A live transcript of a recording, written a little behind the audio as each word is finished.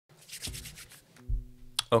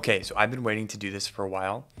Okay, so I've been waiting to do this for a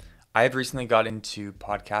while. I have recently got into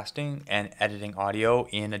podcasting and editing audio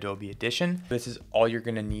in Adobe Audition. This is all you're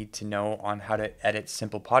going to need to know on how to edit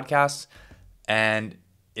simple podcasts, and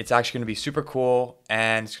it's actually going to be super cool,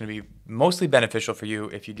 and it's going to be mostly beneficial for you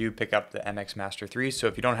if you do pick up the MX Master 3. So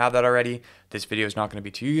if you don't have that already, this video is not going to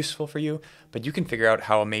be too useful for you, but you can figure out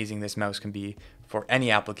how amazing this mouse can be for any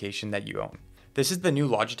application that you own. This is the new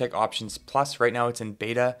Logitech Options Plus. Right now it's in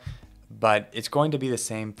beta, but it's going to be the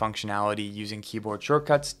same functionality using keyboard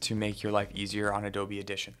shortcuts to make your life easier on Adobe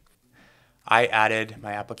Audition. I added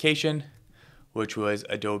my application, which was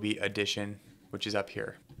Adobe Audition, which is up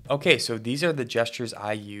here. Okay, so these are the gestures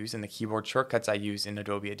I use and the keyboard shortcuts I use in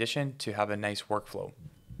Adobe Audition to have a nice workflow.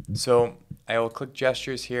 So I will click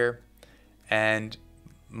gestures here, and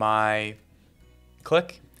my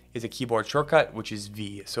click is a keyboard shortcut, which is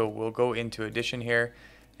V. So we'll go into Audition here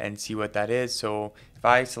and see what that is. So if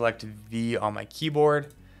I select V on my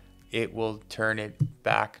keyboard, it will turn it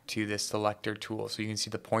back to this selector tool. So you can see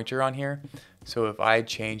the pointer on here. So if I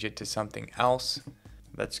change it to something else,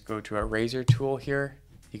 let's go to a razor tool here.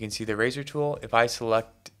 You can see the razor tool. If I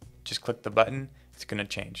select, just click the button, it's gonna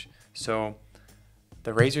change. So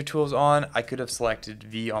the razor tool's on. I could have selected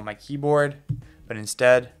V on my keyboard, but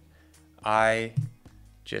instead I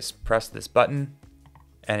just pressed this button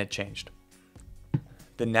and it changed.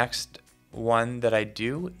 The next one that I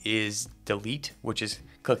do is delete, which is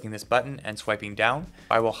clicking this button and swiping down.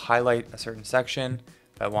 I will highlight a certain section.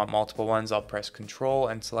 If I want multiple ones, I'll press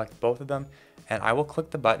Ctrl and select both of them. And I will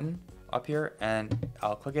click the button up here and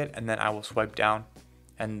I'll click it, and then I will swipe down,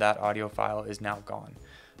 and that audio file is now gone.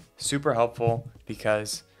 Super helpful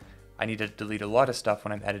because I need to delete a lot of stuff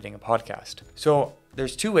when I'm editing a podcast. So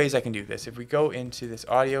there's two ways I can do this. If we go into this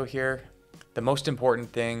audio here, the most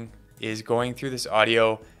important thing is going through this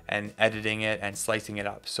audio and editing it and slicing it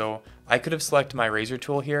up. So I could have selected my razor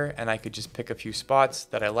tool here, and I could just pick a few spots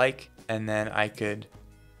that I like, and then I could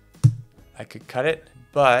cut it.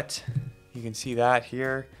 But you can see that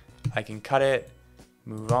here, I can cut it,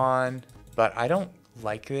 move on, but I don't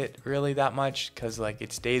like it really that much because like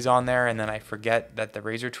it stays on there, and then I forget that the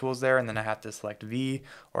razor tool's there, and then I have to select V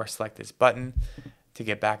or select this button to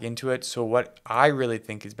get back into it. So what I really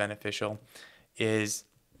think is beneficial is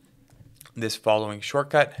this following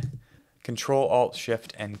shortcut, Ctrl, Alt,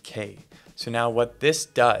 Shift, and K. So now what this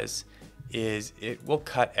does is it will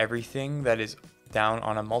cut everything that is down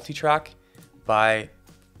on a multi-track by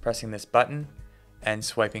pressing this button and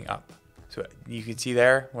swiping up. So you can see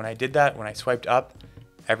there, when I did that, when I swiped up,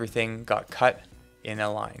 everything got cut in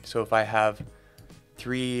a line. So if I have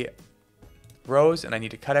 3 rows and I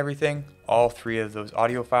need to cut everything, all 3 of those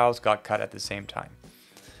audio files got cut at the same time.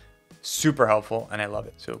 Super helpful, and I love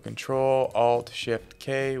it. So Ctrl, Alt, Shift,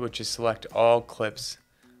 K, which is select all clips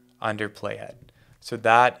under Playhead. So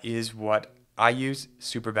that is what I use.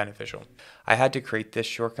 Super beneficial. I had to create this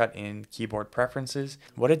shortcut in keyboard preferences.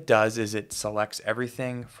 What it does is it selects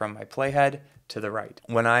everything from my Playhead to the right.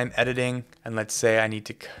 When I'm editing, and let's say I need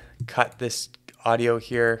to cut this audio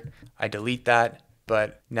here, I delete that,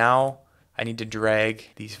 but now I need to drag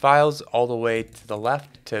these files all the way to the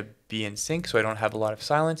left to be in sync so I don't have a lot of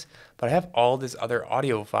silence, but I have all this other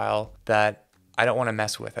audio file that I don't want to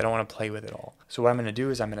mess with. I don't want to play with it all. So what I'm going to do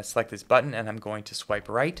is I'm going to select this button and I'm going to swipe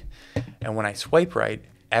right. And when I swipe right,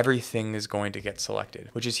 everything is going to get selected,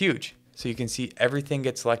 which is huge. So you can see everything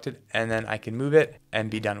gets selected, and then I can move it and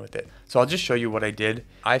be done with it. So I'll just show you what I did.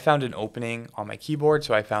 I found an opening on my keyboard,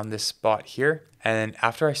 so I found this spot here. And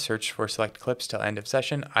after I searched for select clips till end of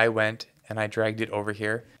session, I went and I dragged it over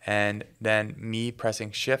here, and then me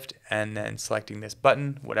pressing shift and then selecting this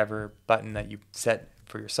button, whatever button that you set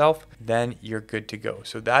for yourself, then you're good to go.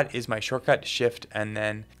 So that is my shortcut, shift and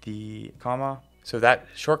then the comma. So that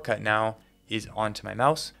shortcut now is onto my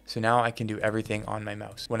mouse. So now I can do everything on my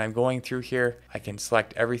mouse. When I'm going through here, I can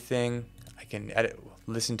select everything. I can edit,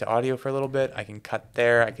 listen to audio for a little bit. I can cut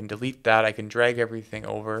there, I can delete that, I can drag everything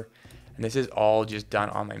over. And this is all just done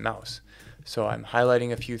on my mouse. So I'm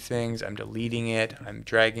highlighting a few things, I'm deleting it, I'm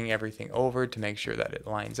dragging everything over to make sure that it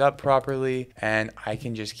lines up properly, and I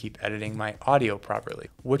can just keep editing my audio properly,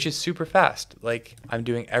 which is super fast. Like, I'm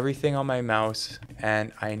doing everything on my mouse,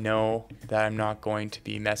 and I know that I'm not going to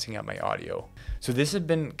be messing up my audio. So this has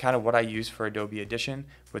been kind of what I use for Adobe Audition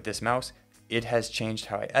with this mouse. It has changed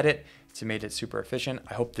how I edit. It's made it super efficient.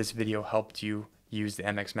 I hope this video helped you use the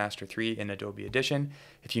MX Master 3 in Adobe Audition.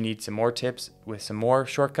 If you need some more tips with some more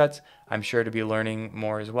shortcuts, I'm sure to be learning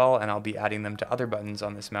more as well, and I'll be adding them to other buttons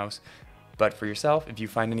on this mouse. But for yourself, if you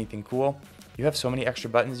find anything cool, you have so many extra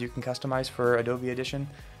buttons you can customize for Adobe Audition.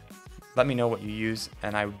 Let me know what you use,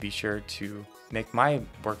 and I would be sure to make my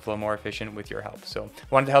workflow more efficient with your help. So I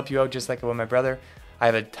wanted to help you out just like with my brother. I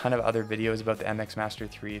have a ton of other videos about the MX Master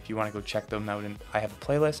 3 if you want to go check them out, and I have a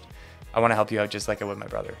playlist. I want to help you out just like I would my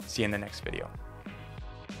brother. See you in the next video.